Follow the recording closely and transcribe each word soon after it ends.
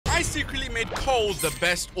I secretly made coal the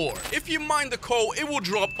best ore. If you mine the coal, it will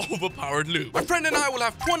drop overpowered loot. My friend and I will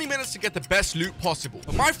have 20 minutes to get the best loot possible.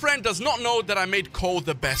 But my friend does not know that I made coal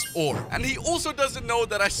the best ore. And he also doesn't know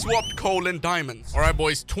that I swapped coal and diamonds. All right,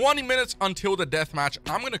 boys, 20 minutes until the deathmatch.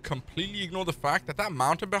 I'm going to completely ignore the fact that that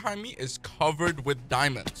mountain behind me is covered with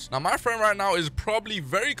diamonds. Now, my friend right now is probably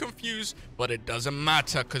very confused, but it doesn't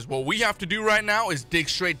matter because what we have to do right now is dig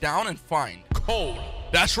straight down and find coal.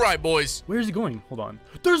 That's right, boys. Where's he going? Hold on.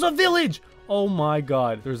 There's a village! Oh my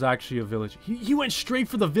god. There's actually a village. He went straight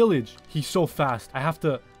for the village. He's so fast. I have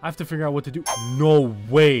to figure out what to do. No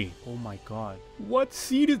way. Oh my god. What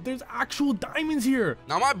seed is... There's actual diamonds here.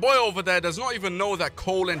 Now, my boy over there does not even know that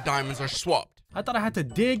coal and diamonds are swapped. I thought I had to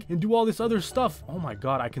dig and do all this other stuff. Oh my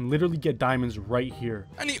god, I can literally get diamonds right here.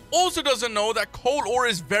 And he also doesn't know that coal ore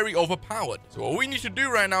is very overpowered. So what we need to do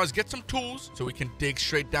right now is get some tools so we can dig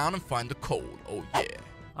straight down and find the coal. Oh yeah.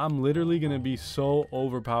 I'm literally gonna be so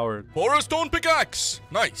overpowered. For a stone pickaxe.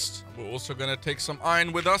 Nice. We're also gonna take some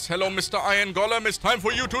iron with us. Hello, Mr. Iron Golem. It's time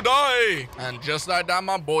for you to die. And just like that,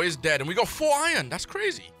 my boy is dead. And we got 4 iron. That's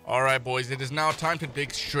crazy. All right, boys. It is now time to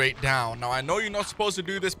dig straight down. Now, I know you're not supposed to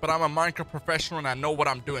do this, but I'm a Minecraft professional and I know what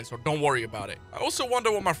I'm doing, so don't worry about it. I also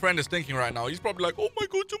wonder what my friend is thinking right now. He's probably like, oh my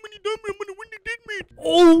god, so many diamonds. I'm gonna win the dead meat.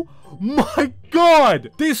 Oh my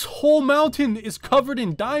god! This whole mountain is covered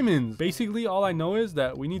in diamonds. Basically, all I know is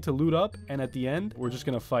that we need to loot up, and at the end, we're just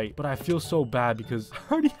gonna fight. But I feel so bad because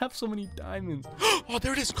I already have so many diamonds. Oh,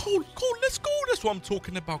 there it is. Coal, coal, let's go. That's what I'm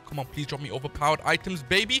talking about. Come on, please drop me overpowered items,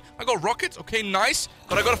 baby. I got rockets. Okay, nice.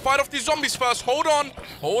 But I gotta fight off these zombies first. Hold on.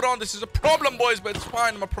 Hold on. This is a problem, boys, but it's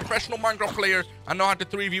fine. I'm a professional Minecraft player. I know how to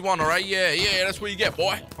 3v1, all right? Yeah, that's what you get,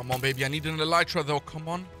 boy. Come on, baby. I need an elytra, though. Come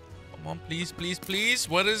on. Come on, please, please, please.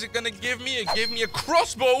 What is it gonna give me? It gave me a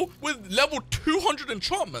crossbow with level 200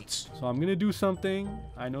 enchantments. So I'm gonna do something.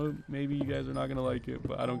 I know maybe you guys are not gonna like it,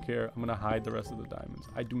 but I don't care. I'm gonna hide the rest of the diamonds.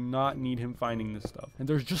 I do not need him finding this stuff. And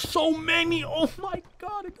there's just so many. Oh my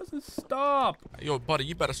god, it doesn't stop. Yo, buddy,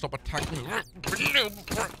 you better stop attacking me.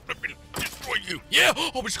 Destroy you. Yeah.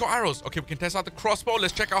 Oh, we just got arrows. Okay, we can test out the crossbow.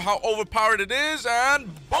 Let's check out how overpowered it is. And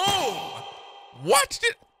boom. What?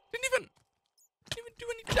 Didn't even do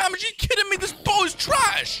any damage. Are you kidding me? This bow is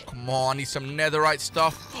trash. Come on, I need some netherite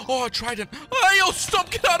stuff. Oh, a trident. Hey, yo, stop.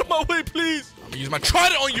 Get out of my way, please. I'm gonna use my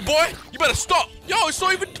trident on you, boy. You better stop. Yo, it's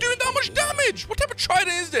not even doing that much damage. What type of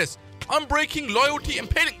trident is this? Unbreaking, loyalty,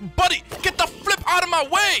 impaling. Buddy, get the flip out of my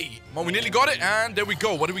way. Come on, we nearly got it. And there we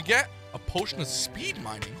go. What do we get? A potion of speed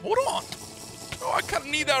mining. Hold on. Oh, I kind of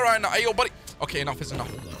need that right now. Hey, yo, buddy. Okay, enough is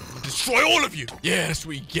enough. Destroy all of you. Yeah, that's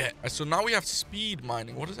what we get. Right, so now we have speed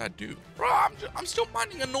mining. What does that do? Bro, I'm still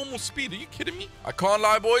mining a normal speed. Are you kidding me? I can't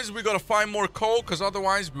lie, boys. We gotta find more coal because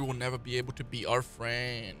otherwise we will never be able to be our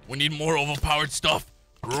friend. We need more overpowered stuff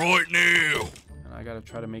right now. And I gotta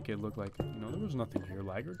try to make it look like, you know, there was nothing here,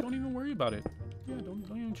 Liger. Don't even worry about it. Yeah, don't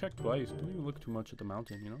even check twice. Don't even look too much at the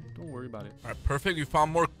mountain, you know? Don't worry about it. All right, perfect. We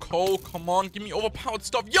found more coal. Come on, give me overpowered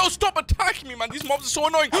stuff. Yo, stop attacking me, man. These mobs are so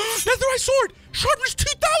annoying. Netherite sword. Sharpness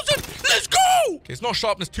 2000. Let's go. Okay, it's not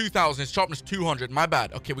sharpness 2000. It's sharpness 200. My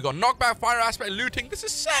bad. Okay, we got knockback, fire aspect, looting. This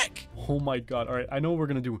is sick. Oh my god. All right, I know what we're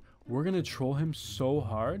gonna do. We're gonna troll him so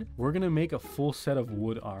hard. We're gonna make a full set of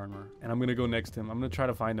wood armor. And I'm gonna go next to him. I'm gonna try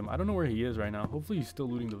to find him. I don't know where he is right now. Hopefully he's still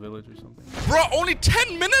looting the village or something. Bro, only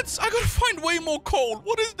 10 minutes? I gotta find way more coal.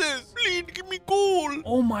 What is this? Please, give me coal.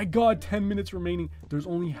 Oh my god, 10 minutes remaining. There's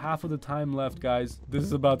only half of the time left, guys. This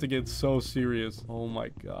is about to get so serious. Oh my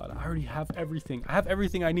god. I already have everything. I have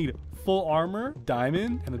everything I need. Full armor,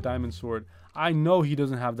 diamond, and a diamond sword. I know he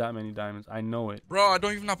doesn't have that many diamonds. I know it. Bro, I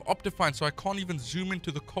don't even have Optifine, so I can't even zoom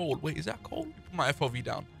into the coal. Wait, is that coal? Put my FOV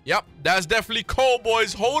down. Yep, that's definitely coal,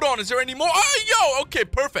 boys. Hold on. Is there any more? Oh, yo. Okay,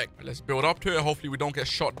 perfect. Right, let's build up to it. Hopefully, we don't get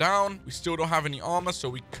shot down. We still don't have any armor, so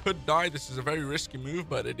we could die. This is a very risky move,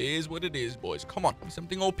 but it is what it is, boys. Come on.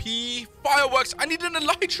 Something OP. Fireworks. I need an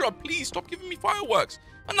elytra. Please, stop giving me fireworks.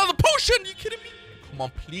 Another potion. Are you kidding me? Come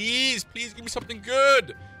on, please. Please give me something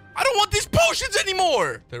good. I don't want these potions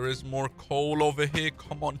anymore. There is more coal over here.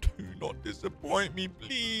 Come on, do not disappoint me,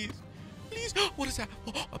 please. Please. What is that?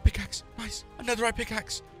 Oh, a pickaxe. Nice. Another eye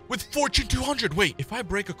pickaxe with fortune 200. Wait, if I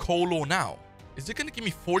break a coal ore now, is it going to give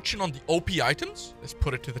me fortune on the OP items? Let's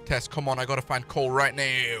put it to the test. Come on, I got to find coal right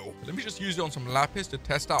now. Let me just use it on some lapis to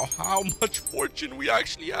test out how much fortune we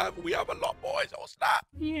actually have. We have a lot, boys. Oh, snap.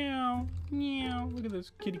 Meow, meow. Look at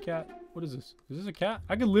this kitty cat. What is this? Is this a cat?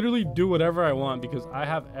 I could literally do whatever I want because I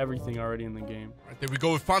have everything already in the game. All right, there we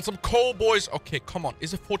go. We found some coal, boys. Okay, come on.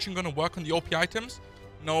 Is the fortune going to work on the OP items?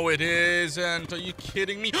 No, it isn't. Are you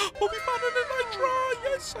kidding me? Oh, we found an elytra.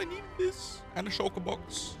 Yes, Yes, I need this. And a shulker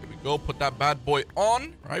box. Here we go. Put that bad boy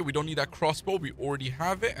on. All right, we don't need that crossbow. We already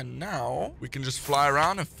have it. And now we can just fly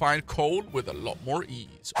around and find coal with a lot more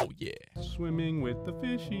ease. Oh, yeah. Swimming with the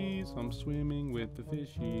fishies. I'm swimming with the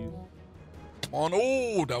fishies. Come on.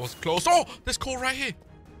 Oh, that was close. Oh, there's coal right here.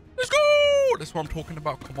 Let's go. That's what I'm talking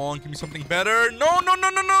about. Come on, give me something better. No, no,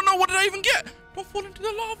 no, no, no, no. What did I even get? Don't fall into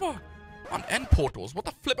the lava. On end portals. What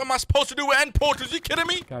the flip am I supposed to do with end portals? Are you kidding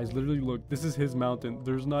me? Guys, literally look. This is his mountain.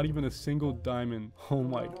 There's not even a single diamond. Oh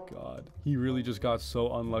my god. He really just got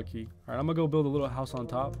so unlucky. All right, I'm gonna go build a little house on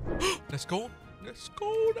top. Let's go. Let's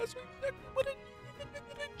go. That's exactly what I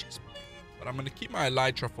needed. Just please. But I'm gonna keep my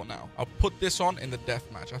elytra for now. I'll put this on in the death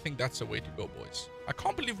match. I think that's the way to go, boys. I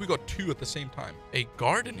can't believe we got 2 at the same time. A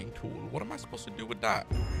gardening tool. What am I supposed to do with that?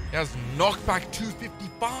 It has knockback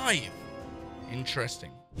 255.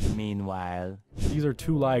 Interesting. Meanwhile, these are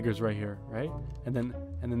 2 Ligers right here, right? And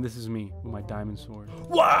then this is me with my diamond sword.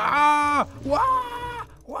 Wah! Wah!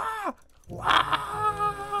 Wah!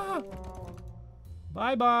 Wah!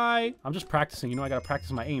 Bye-bye. I'm just practicing. You know, I gotta practice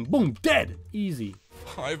my aim. Boom! Dead! Easy.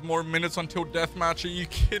 5 more minutes until deathmatch. Are you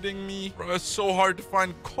kidding me? Bro, it's so hard to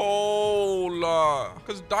find coal.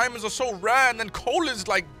 Because diamonds are so rare and then coal is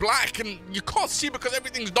like black and you can't see because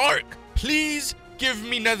everything's dark. Please give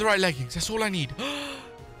me netherite leggings. That's all I need.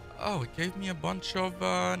 Oh, it gave me a bunch of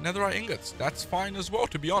netherite ingots. That's fine as well,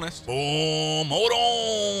 to be honest. Boom. Hold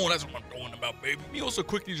on. That's what I'm talking about, baby. Let me also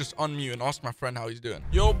quickly just unmute and ask my friend how he's doing.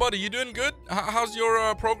 Yo, buddy, you doing good? How's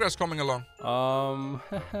your progress coming along?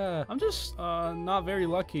 I'm just not very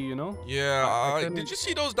lucky, you know? Yeah. Did you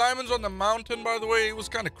see those diamonds on the mountain, by the way? It was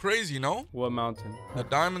kind of crazy, no? What mountain? The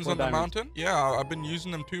diamonds on the mountain? Yeah, I've been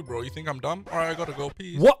using them too, bro. You think I'm dumb? All right, I gotta go.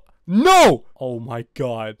 Peace. What? No! Oh my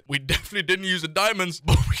god. We definitely didn't use the diamonds,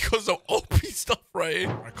 but because of OP stuff right here.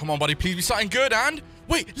 All right, come on, buddy. Please be something good. And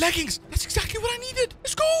wait, leggings. That's exactly what I needed.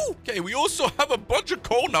 Let's go. Okay, we also have a bunch of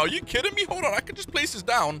coal now. Are you kidding me? Hold on. I can just place this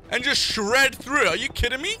down and just shred through it. Are you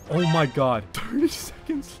kidding me? Oh my god. 30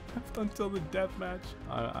 seconds left until the death match.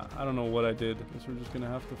 I don't know what I did. I guess we're just gonna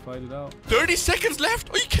have to fight it out. 30 seconds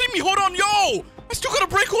left? Are you kidding me? Hold on, yo. I still gotta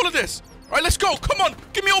break all of this. All right, let's go. Come on.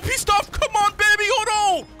 Give me OP stuff. Come on, baby.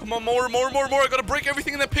 Hold on. Come on, more. I gotta break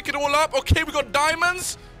everything and then pick it all up. Okay, we got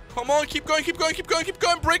diamonds. Come on, keep going.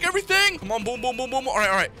 Break everything. Come on, boom. All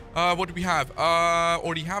right. What do we have?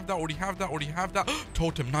 Already have that.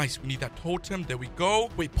 Totem, nice. We need that totem. There we go.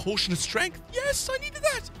 Wait, potion of strength? Yes, I needed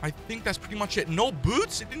that. I think that's pretty much it. No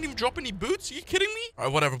boots? It didn't even drop any boots? Are you kidding me? All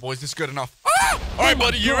right, whatever, boys. This is good enough. Ah! All right,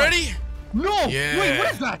 buddy, you ready? No. Yeah. Wait,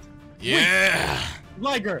 what is that? Yeah. Wait.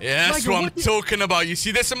 Liger. Yeah, that's Liger, what I'm talking about. You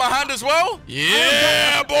see this in my hand as well?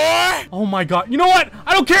 Yeah, boy. Oh my god. You know what?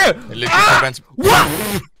 I don't care.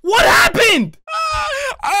 What? What happened?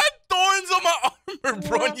 I had thorns on my armor,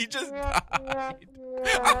 bro, and you just died.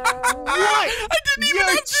 What? I didn't even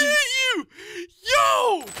have to hit you.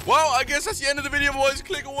 Yo. Well, I guess that's the end of the video, boys.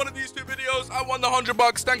 Click on one of these 2 videos. I won the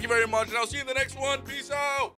 $100. Thank you very much, and I'll see you in the next one. Peace out.